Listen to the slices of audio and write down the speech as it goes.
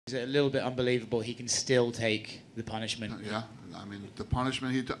Is it a little bit unbelievable he can still take the punishment? Yeah, I mean, the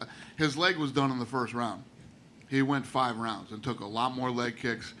punishment his leg was done in the first round. He went 5 rounds and took a lot more leg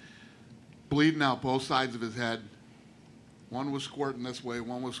kicks, bleeding out both sides of his head. One was squirting this way,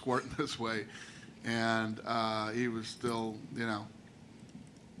 one was squirting this way, and he was still, you know,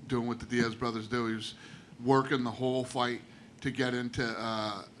 doing what the Diaz brothers do. He was working the whole fight to get into,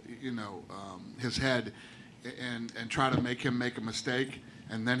 his head and try to make him make a mistake.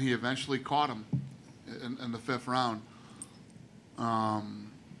 And then he eventually caught him in the 5th round.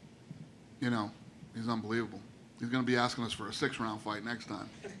 He's unbelievable. He's going to be asking us for a 6-round fight next time.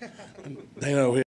 They know